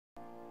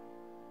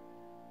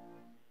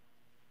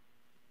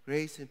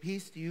Grace and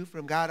peace to you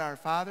from God our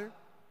Father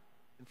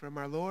and from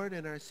our Lord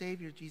and our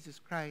Savior Jesus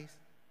Christ.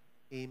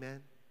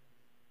 Amen.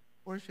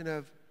 A portion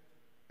of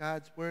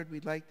God's Word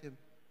we'd like to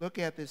look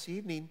at this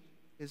evening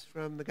is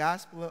from the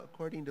Gospel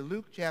according to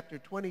Luke chapter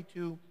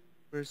 22,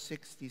 verse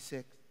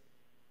 66.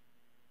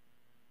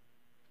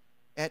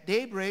 At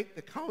daybreak,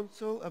 the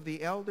council of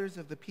the elders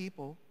of the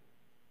people,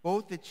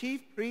 both the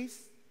chief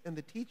priests and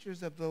the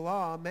teachers of the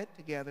law, met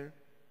together,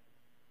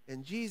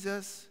 and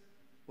Jesus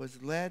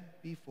was led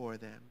before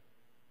them.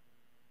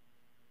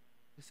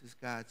 This is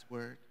God's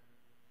Word.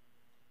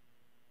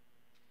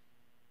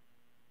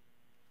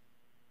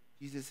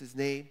 Jesus'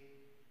 name,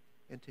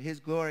 and to his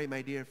glory,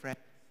 my dear friends.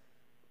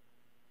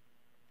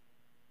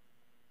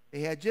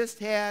 They had just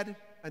had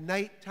a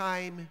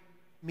nighttime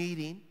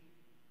meeting,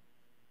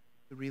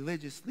 the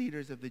religious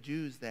leaders of the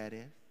Jews, that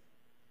is,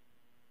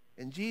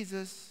 and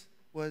Jesus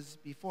was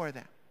before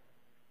them.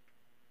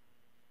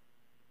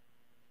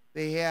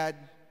 They had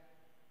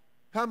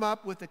come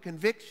up with a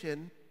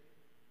conviction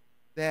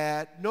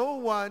that no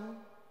one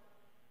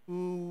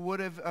who would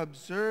have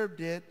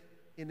observed it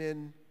in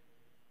an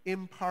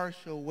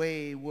impartial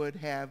way would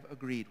have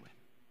agreed with.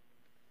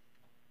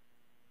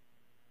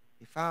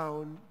 They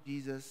found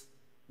Jesus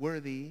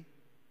worthy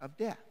of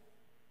death.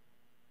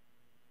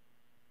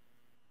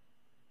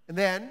 And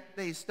then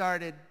they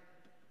started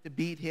to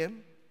beat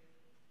him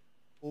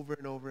over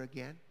and over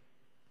again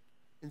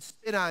and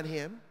spit on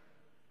him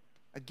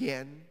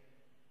again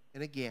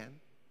and again.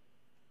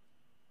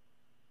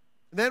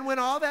 And then when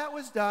all that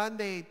was done,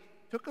 they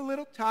took a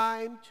little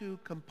time to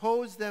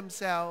compose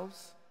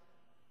themselves,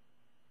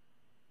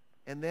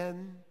 and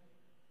then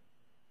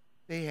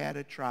they had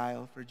a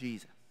trial for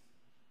Jesus.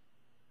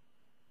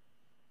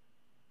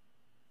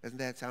 Doesn't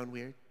that sound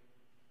weird?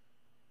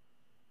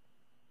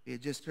 We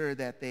had just heard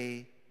that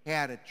they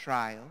had a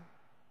trial.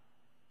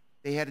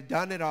 They had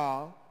done it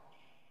all,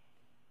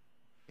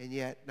 and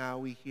yet now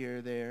we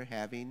hear they're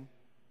having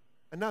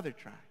another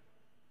trial.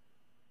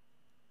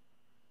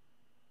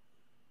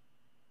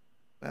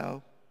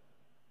 Well,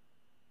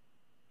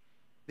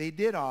 they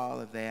did all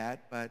of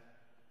that, but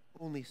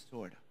only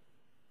sort of.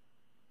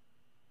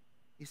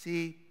 You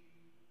see,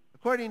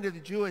 according to the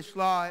Jewish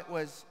law, it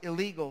was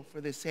illegal for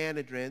the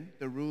Sanhedrin,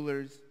 the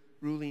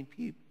ruling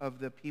of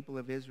the people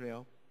of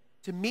Israel,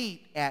 to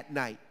meet at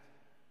night,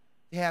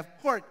 to have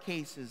court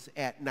cases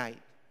at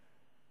night.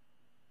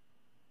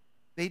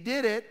 They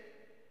did it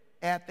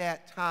at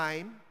that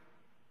time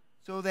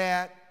so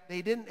that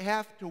they didn't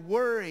have to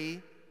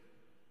worry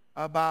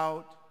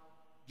about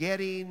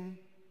getting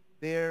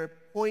their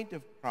point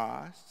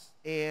across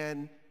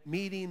and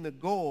meeting the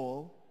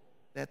goal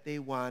that they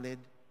wanted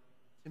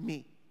to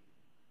meet.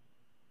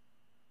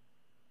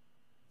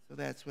 So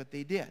that's what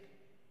they did.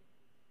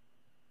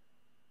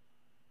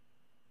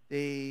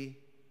 They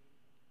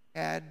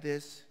had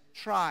this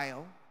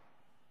trial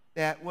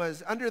that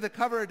was under the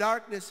cover of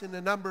darkness in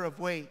a number of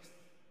ways.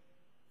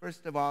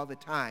 First of all, the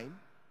time.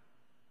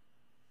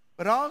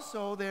 But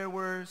also there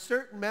were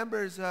certain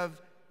members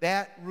of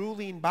that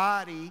ruling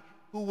body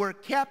who were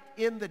kept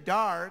in the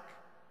dark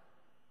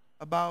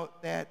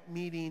about that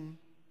meeting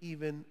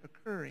even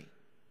occurring,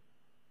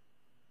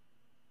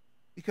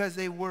 because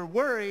they were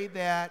worried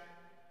that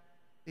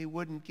they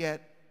wouldn't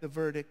get the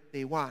verdict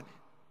they wanted,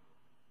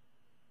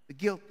 the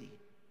guilty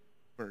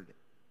verdict.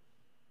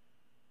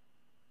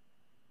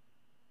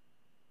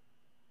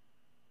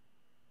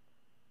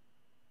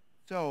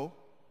 So,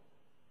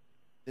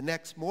 the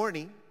next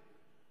morning,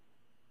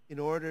 in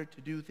order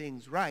to do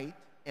things right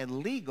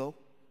and legal,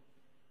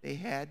 they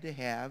had to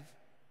have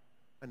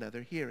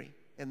another hearing,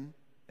 and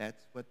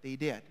that's what they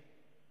did.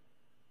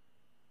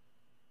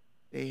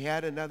 They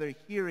had another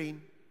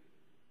hearing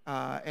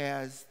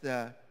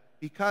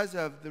because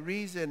of the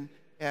reason,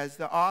 as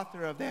the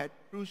author of that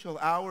Crucial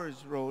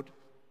Hours wrote,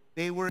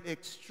 they were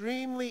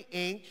extremely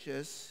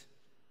anxious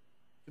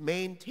to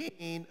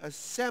maintain a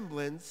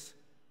semblance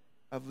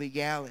of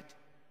legality.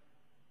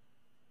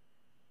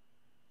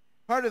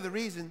 Part of the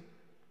reason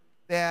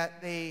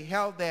that they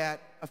held that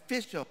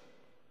official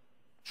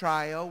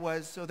trial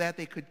was so that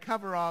they could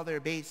cover all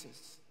their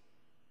bases.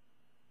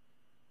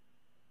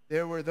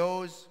 There were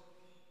those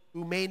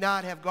who may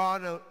not have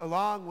gone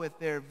along with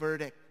their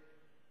verdict,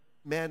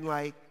 men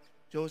like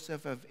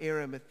Joseph of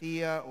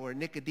Arimathea or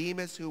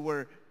Nicodemus, who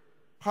were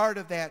part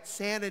of that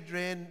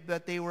Sanhedrin,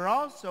 but they were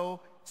also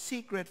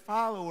secret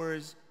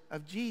followers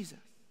of Jesus.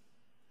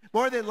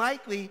 More than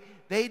likely,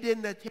 they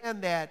didn't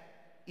attend that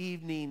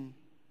evening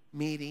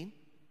meeting.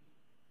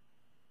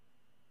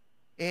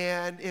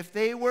 And if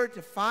they were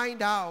to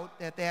find out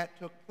that that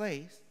took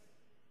place,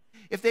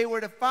 if they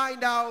were to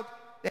find out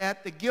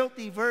that the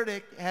guilty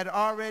verdict had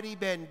already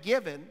been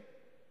given,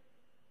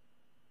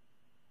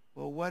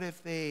 well, what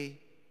if they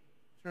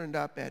turned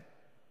up at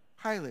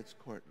Pilate's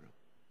courtroom?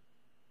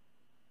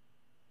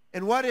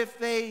 And what if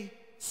they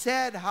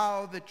said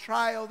how the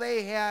trial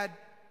they had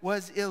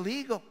was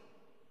illegal?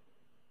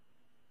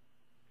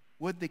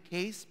 Would the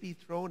case be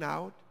thrown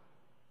out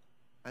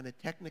on a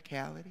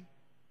technicality?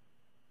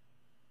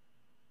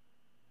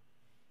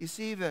 You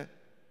see, the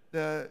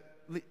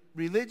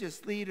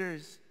religious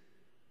leaders,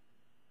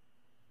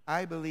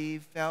 I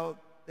believe, felt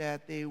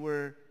that they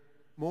were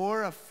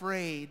more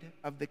afraid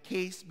of the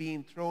case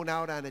being thrown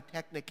out on a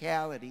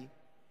technicality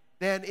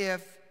than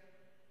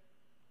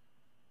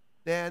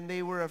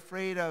they were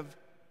afraid of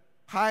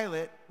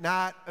Pilate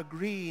not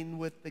agreeing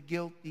with the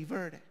guilty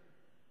verdict.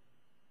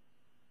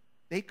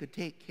 They could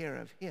take care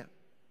of him.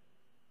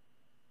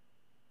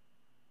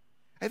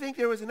 I think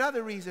there was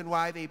another reason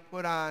why they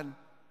put on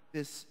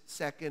this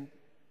second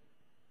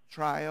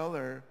trial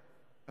or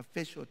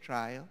official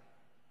trial,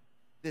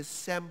 this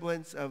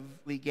semblance of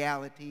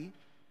legality.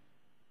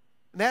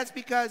 And that's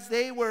because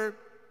they were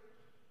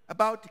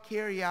about to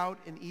carry out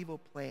an evil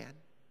plan.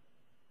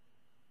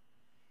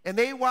 And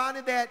they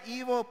wanted that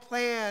evil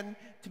plan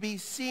to be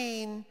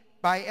seen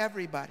by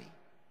everybody.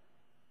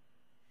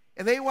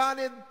 And they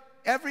wanted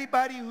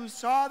everybody who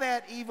saw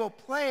that evil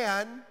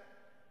plan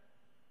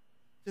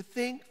to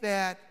think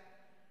that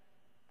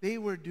they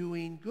were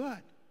doing good.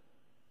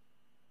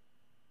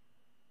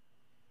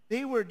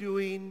 They were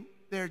doing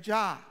their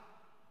job.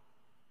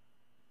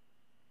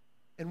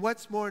 And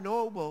what's more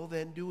noble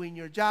than doing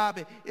your job,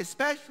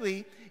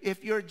 especially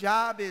if your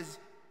job is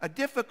a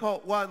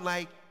difficult one,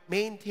 like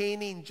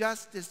maintaining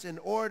justice and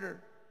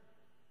order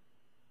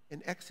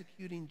and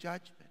executing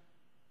judgment?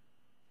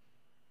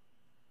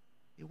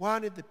 They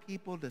wanted the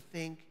people to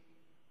think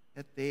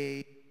that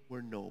they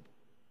were noble.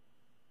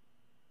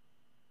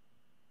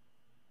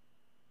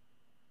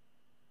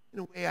 In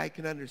a way, I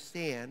can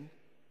understand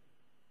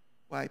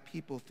why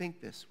people think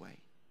this way.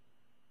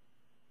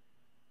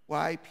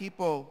 Why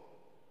people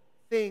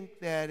think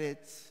that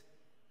it's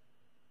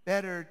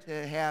better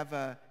to have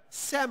a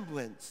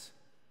semblance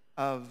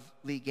of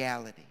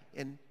legality.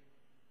 And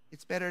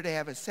it's better to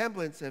have a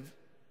semblance of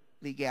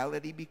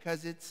legality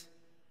because it's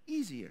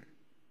easier.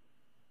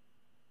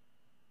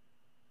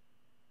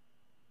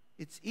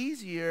 It's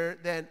easier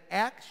than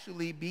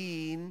actually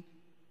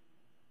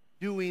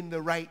doing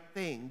the right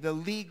thing, the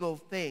legal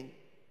thing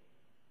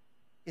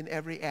in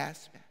every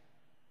aspect.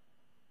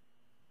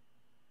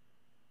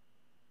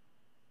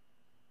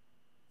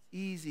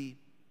 It's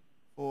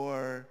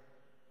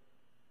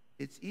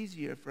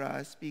easier for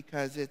us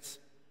because it's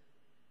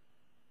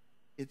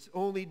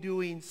only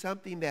doing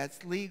something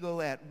that's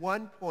legal at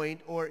one point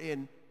or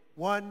in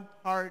one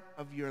part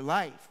of your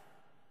life.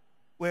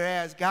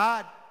 Whereas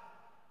God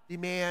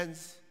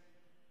demands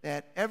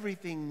that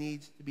everything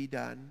needs to be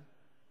done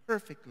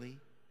perfectly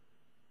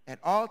at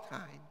all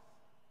times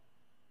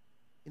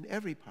in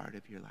every part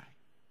of your life.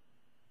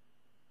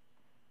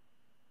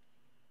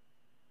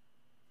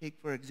 Take,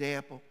 for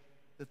example,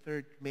 the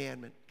third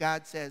commandment.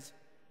 God says,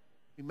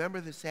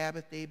 remember the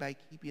Sabbath day by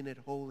keeping it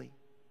holy.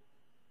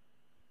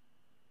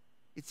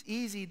 It's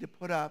easy to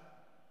put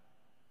up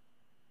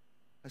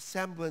a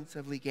semblance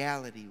of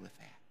legality with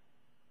that.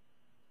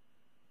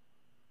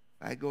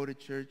 If I go to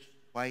church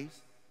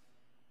twice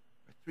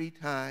or 3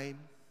 times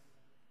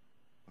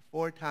or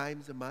 4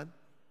 times a month,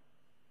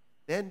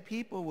 then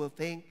people will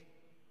think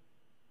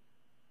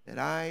that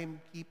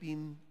I'm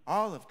keeping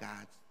all of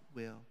God's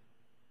will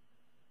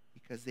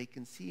because they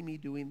can see me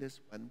doing this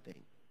one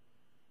thing.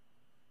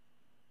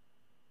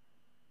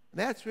 And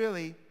that's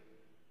really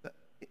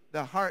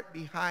the heart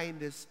behind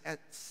this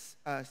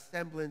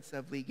semblance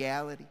of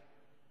legality.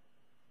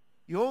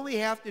 You only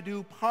have to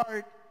do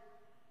part,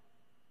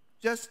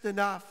 just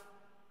enough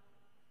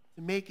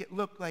to make it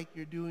look like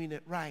you're doing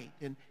it right.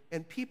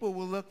 And people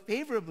will look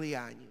favorably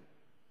on you.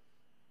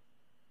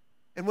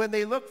 And when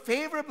they look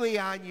favorably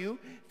on you,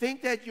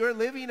 think that you're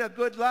living a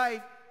good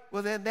life,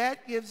 well, then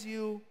that gives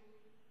you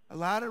a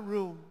lot of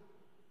room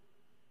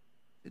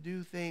to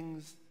do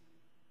things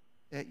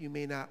that you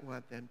may not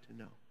want them to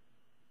know.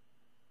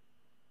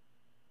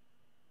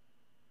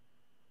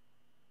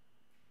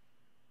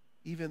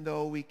 Even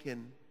though we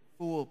can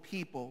fool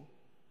people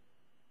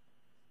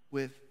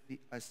with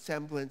a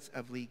semblance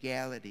of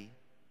legality,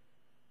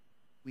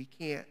 we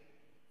can't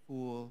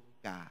fool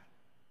God.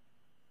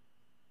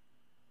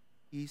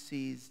 He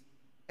sees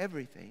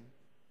everything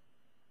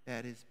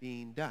that is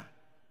being done.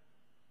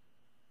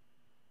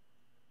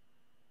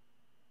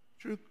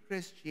 True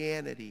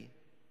Christianity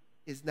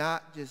is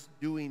not just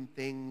doing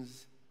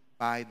things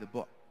by the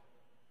book.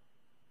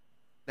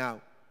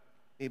 Now,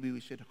 maybe we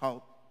should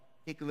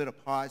take a little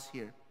pause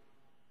here,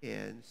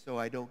 and so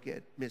I don't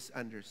get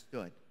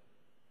misunderstood.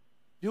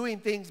 Doing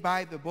things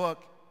by the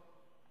book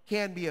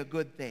can be a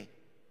good thing.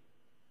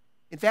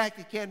 In fact,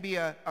 it can be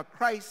a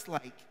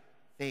Christ-like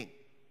thing,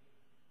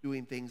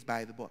 doing things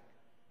by the book.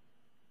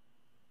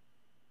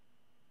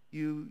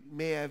 You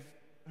may have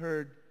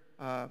heard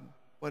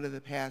one of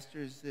the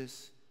pastors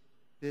this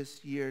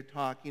year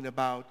talking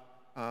about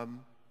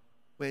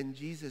when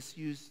Jesus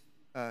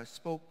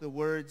spoke the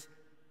words,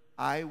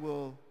 "I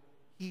will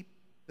keep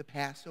the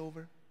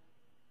Passover."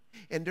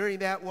 And during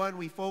that one,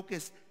 we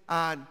focused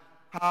on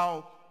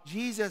how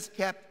Jesus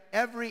kept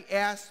every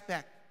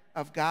aspect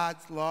of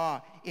God's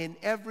law in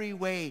every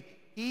way.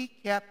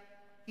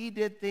 He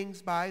did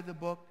things by the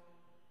book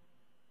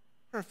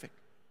perfect.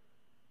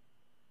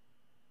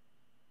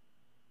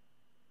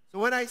 So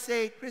when I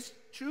say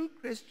true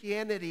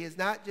Christianity is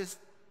not just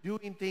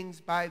doing things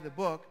by the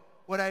book,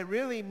 what I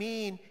really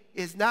mean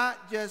is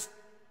not just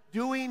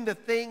doing the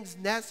things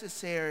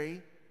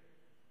necessary,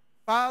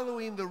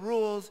 following the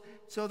rules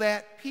so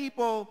that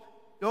people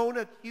don't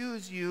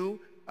accuse you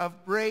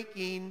of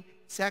breaking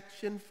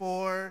Section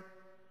 4,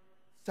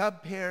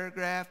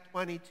 subparagraph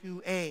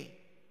 22A.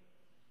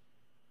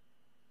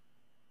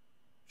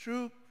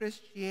 True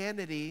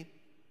Christianity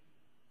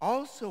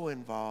also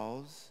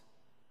involves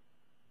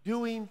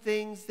doing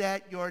things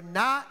that you're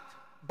not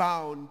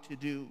bound to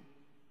do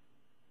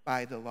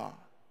by the law.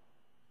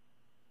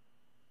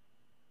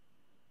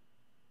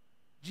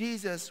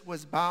 Jesus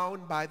was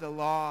bound by the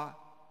law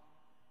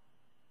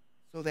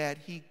so that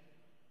he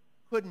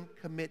couldn't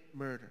commit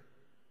murder.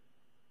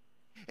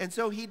 And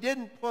so he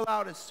didn't pull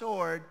out a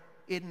sword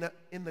in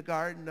the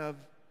Garden of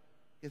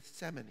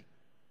Gethsemane.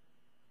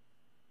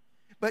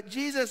 But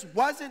Jesus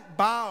wasn't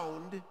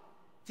bound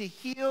to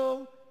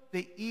heal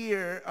the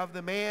ear of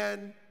the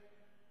man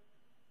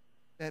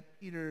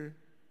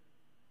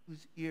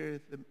whose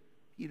ear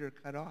Peter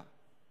cut off.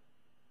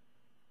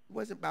 He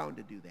wasn't bound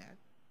to do that.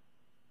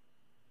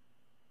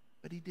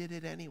 But he did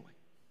it anyway.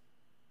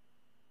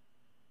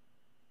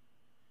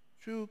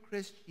 True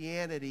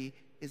Christianity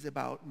is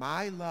about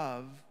my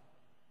love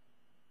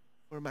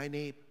for my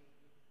neighbor.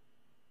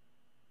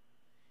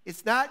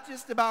 It's not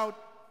just about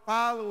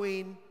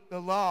following the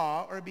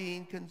law or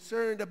being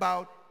concerned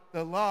about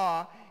the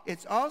law.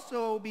 It's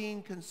also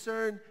being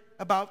concerned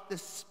about the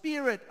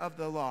spirit of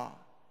the law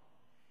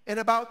and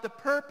about the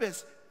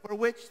purpose for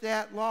which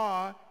that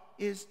law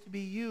is to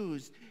be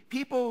used.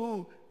 People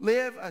who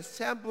live a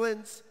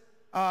semblance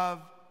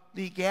of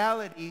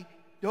legality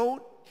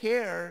don't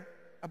care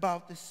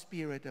about the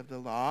spirit of the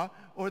law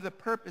or the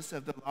purpose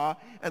of the law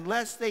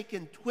unless they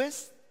can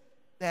twist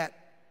that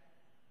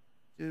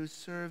to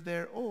serve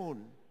their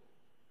own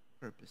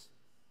purposes.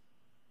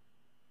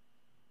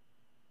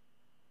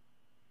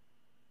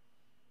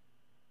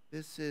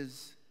 This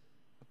is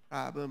a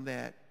problem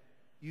that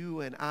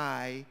you and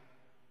I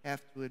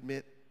have to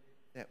admit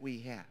that we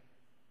have.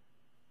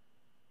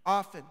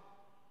 Often,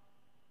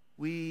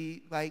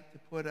 we like to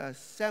put a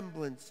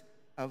semblance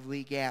of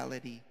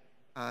legality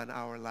on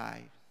our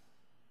lives.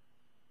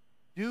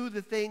 Do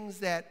the things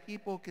that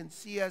people can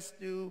see us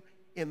do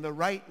in the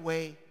right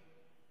way.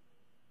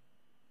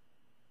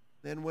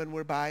 Then when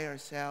we're by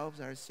ourselves,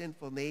 our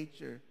sinful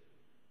nature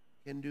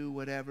can do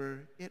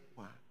whatever it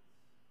wants.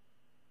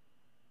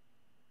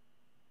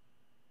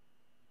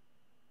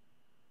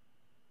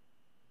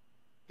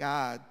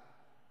 God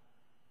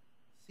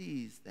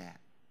sees that.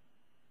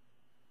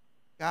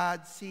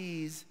 God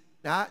sees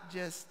not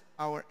just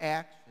our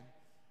actions,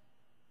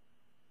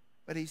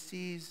 but he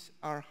sees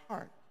our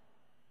heart.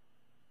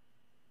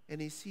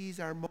 And he sees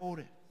our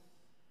motives.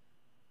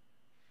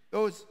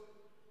 Those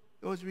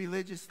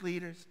religious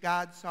leaders,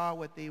 God saw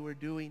what they were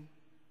doing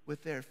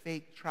with their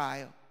fake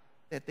trial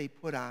that they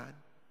put on.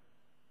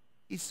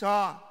 He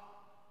saw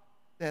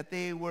that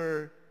they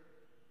were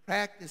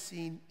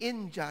practicing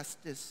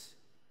injustice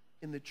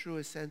in the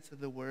truest sense of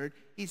the word.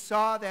 He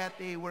saw that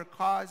they were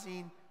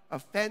causing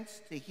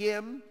offense to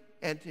him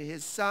and to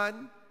his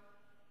son.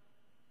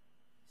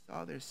 He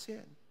saw their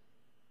sin.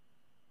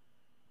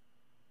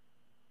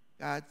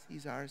 God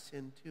sees our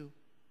sin too.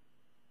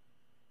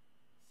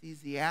 He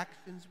sees the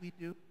actions we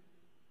do.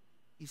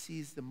 He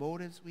sees the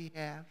motives we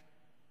have.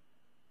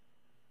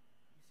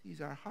 He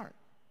sees our heart.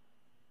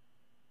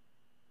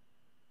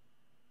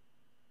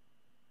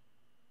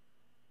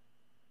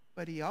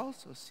 But he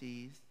also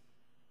sees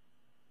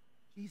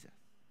Jesus.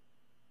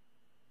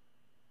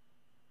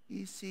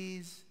 He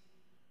sees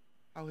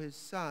how his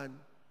son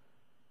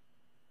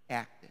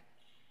acted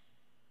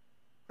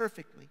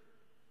perfectly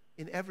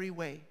in every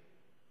way,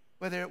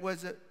 whether it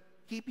was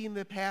keeping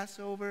the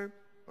Passover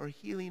or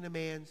healing a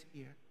man's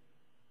ear.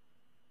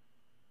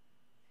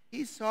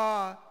 He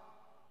saw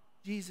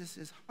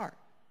Jesus' heart.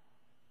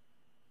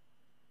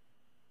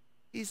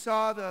 He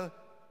saw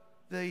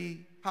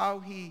how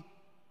he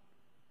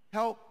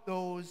helped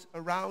those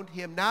around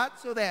him, not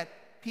so that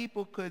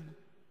people could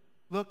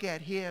look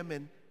at him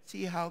and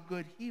see how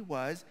good he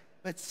was,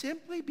 but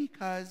simply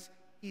because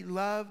he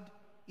loved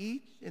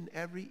each and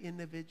every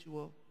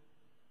individual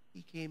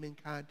he came in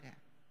contact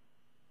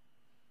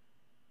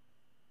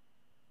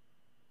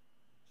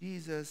with.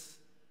 Jesus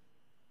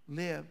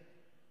lived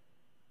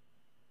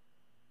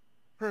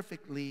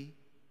perfectly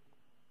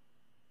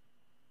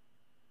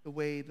the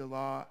way the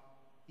law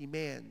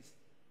demands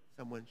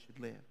someone should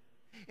live.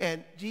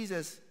 And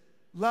Jesus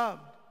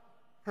loved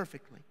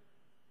perfectly.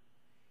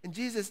 And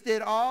Jesus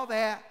did all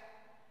that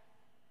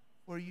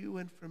for you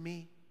and for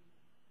me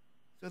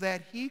so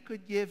that he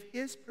could give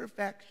his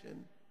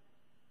perfection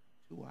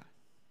to us.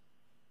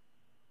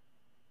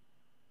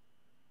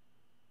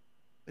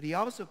 But he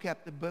also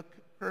kept the book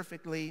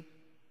perfectly,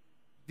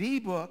 the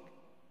book,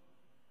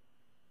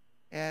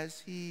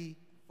 as he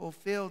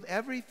fulfilled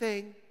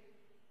everything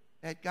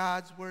that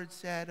God's word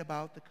said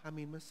about the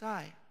coming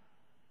Messiah.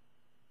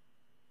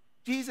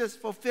 Jesus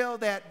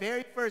fulfilled that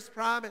very first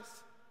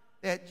promise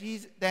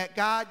that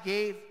God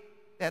gave,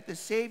 that the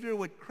Savior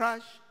would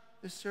crush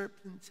the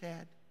serpent's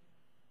head.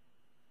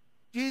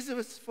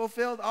 Jesus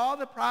fulfilled all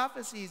the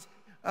prophecies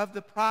of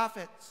the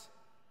prophets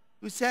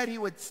who said he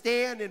would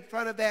stand in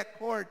front of that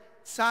court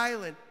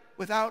silent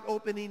without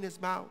opening his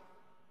mouth,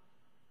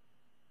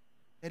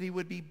 that he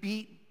would be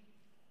beaten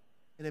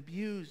and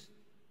abused,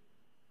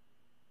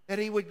 that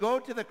he would go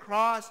to the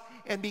cross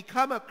and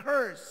become a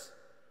curse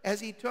as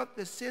he took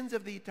the sins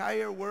of the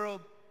entire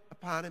world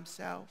upon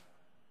himself,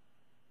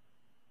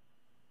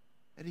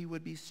 that he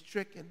would be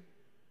stricken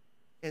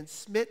and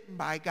smitten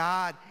by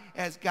God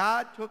as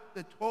God took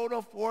the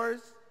total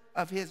force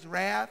of his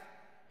wrath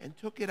and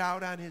took it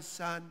out on his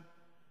Son,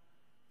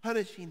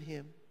 punishing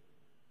him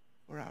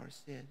for our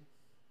sins.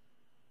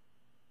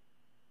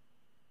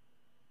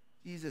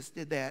 Jesus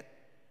did that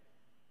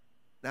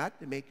not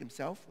to make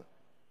himself look,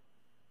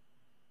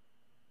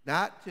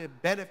 not to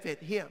benefit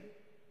him.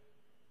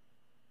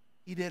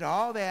 He did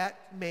all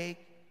that to make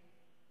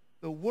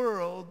the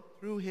world,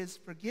 through his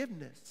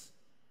forgiveness,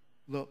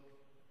 look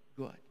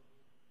good.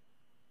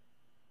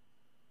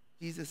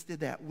 Jesus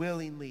did that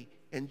willingly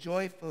and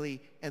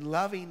joyfully and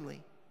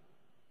lovingly.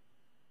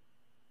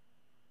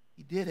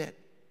 He did it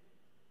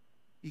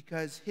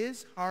because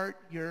his heart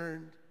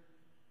yearned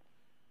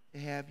to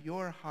have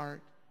your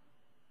heart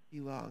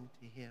belong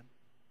to him.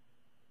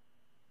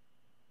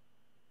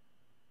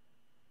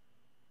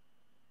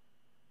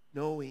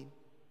 Knowing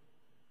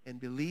and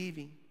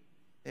believing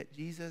that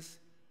Jesus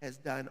has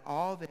done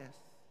all this,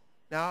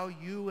 now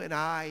you and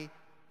I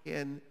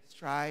can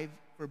strive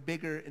for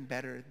bigger and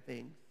better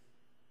things.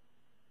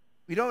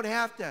 We don't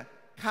have to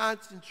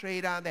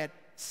concentrate on that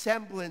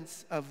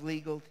semblance of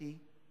legality,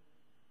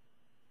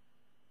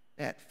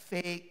 that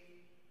fake,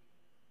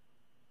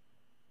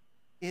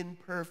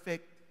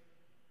 imperfect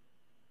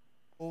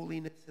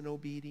holiness and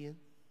obedience,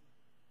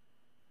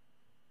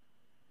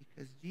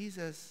 because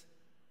Jesus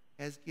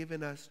has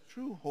given us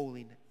true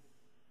holiness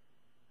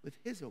with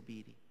his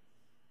obedience.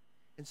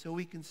 And so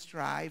we can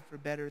strive for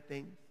better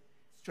things,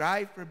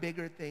 strive for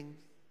bigger things,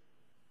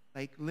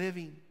 like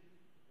living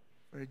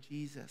for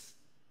Jesus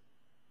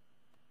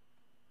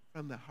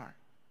from the heart.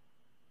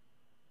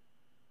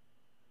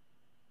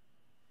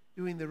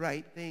 Doing the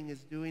right thing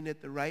is doing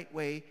it the right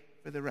way,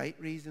 for the right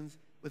reasons,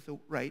 with the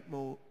right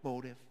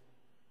motive.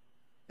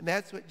 And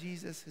that's what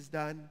Jesus has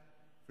done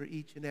for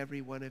each and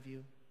every one of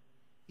you.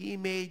 He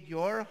made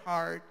your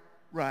heart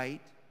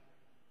right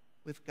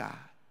with God.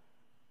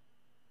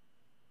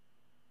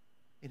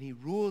 And he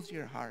rules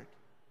your heart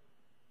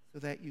so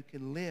that you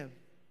can live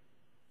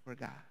for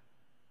God.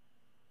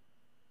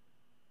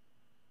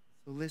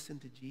 So listen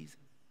to Jesus.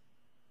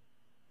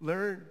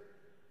 Learn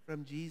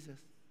from Jesus.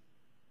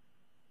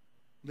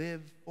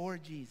 Live for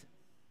Jesus.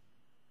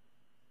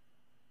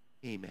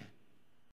 Amen.